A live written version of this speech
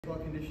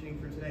Conditioning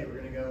for today. We're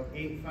going to go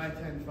 8,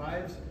 5, 10,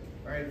 5s.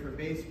 All right, for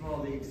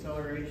baseball, the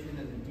acceleration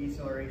and the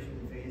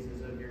deceleration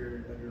phases of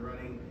your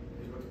running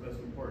is what's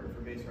most important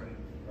for base running.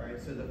 All right,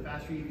 so the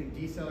faster you can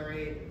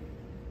decelerate,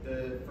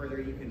 the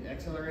further you can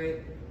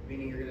accelerate,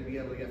 meaning you're going to be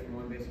able to get from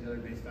one base to another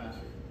base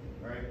faster.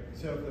 All right,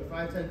 so for the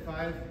 5, 10,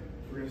 5,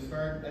 we're going to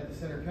start at the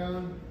center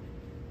cone.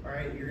 All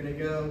right, you're going to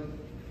go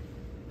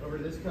over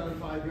this cone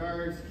 5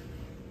 yards,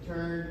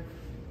 turn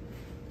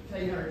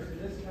 10 yards to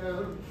this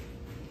cone,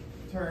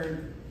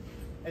 turn,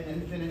 and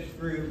then finish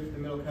through the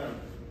middle cone.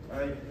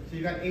 All right, so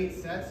you've got 8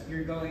 sets.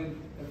 You're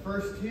going, the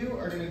first 2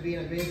 are going to be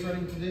in a base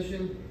running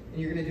position,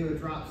 and you're going to do a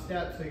drop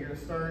step. So you're going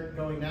to start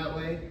going that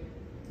way.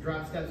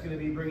 Drop step's going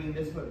to be bringing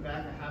this foot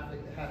back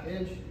a half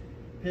inch,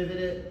 pivot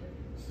it,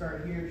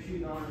 start here,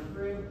 shooting on and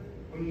through.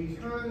 When you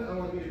turn, I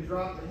want you to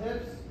drop the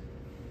hips,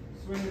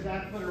 swing the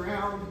back foot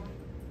around,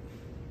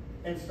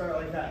 and start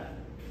like that.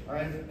 All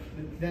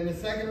right, then the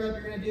second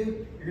rep you're going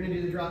to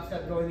do the drop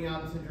step going the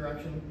opposite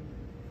direction,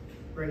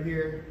 right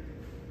here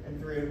and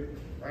through.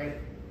 All right,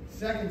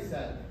 second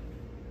set,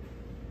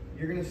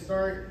 you're going to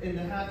start in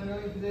the half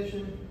million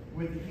position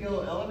with the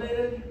heel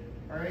elevated.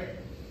 All right,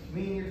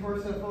 meaning your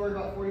torso forward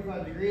about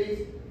 45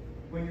 degrees.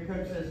 When your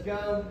coach says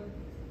go,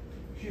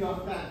 shoot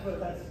off back foot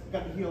that's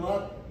got the heel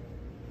up,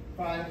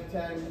 5,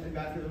 10, and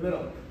back to the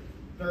middle.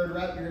 Third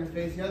rep, you're going to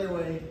face the other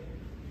way,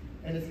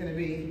 and it's going to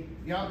be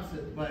the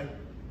opposite leg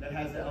that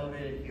has the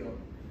elevated heel.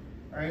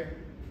 All right,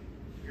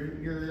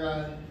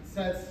 your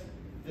sets,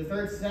 the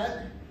third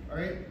set, all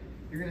right,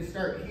 you're going to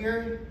start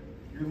here.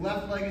 Your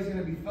left leg is going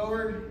to be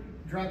forward,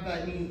 drop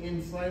that knee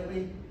in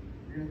slightly.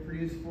 You're going to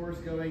produce force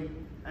going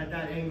at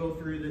that angle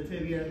through the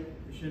tibia,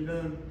 the shin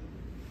bone.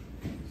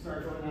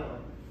 Start going that way.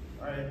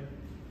 All right,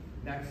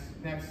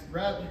 next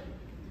rep,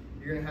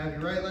 you're going to have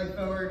your right leg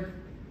forward,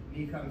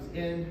 knee comes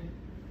in,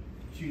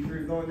 shoot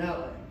through going that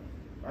way.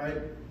 All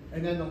right,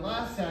 and then the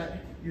last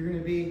set, you're going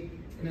to be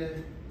in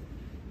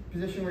a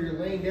position where you're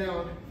laying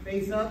down,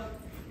 face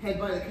up, head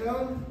by the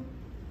cone,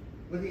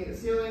 looking at the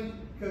ceiling.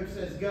 Coach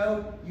says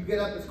go. You get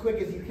up as quick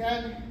as you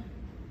can,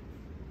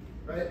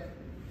 right?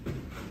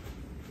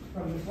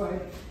 Come this way,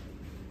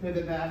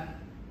 pivot back.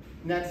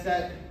 Next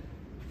set,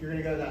 you're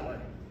going to go that way.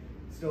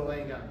 Still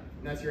laying down.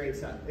 And that's your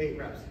 8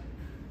 reps.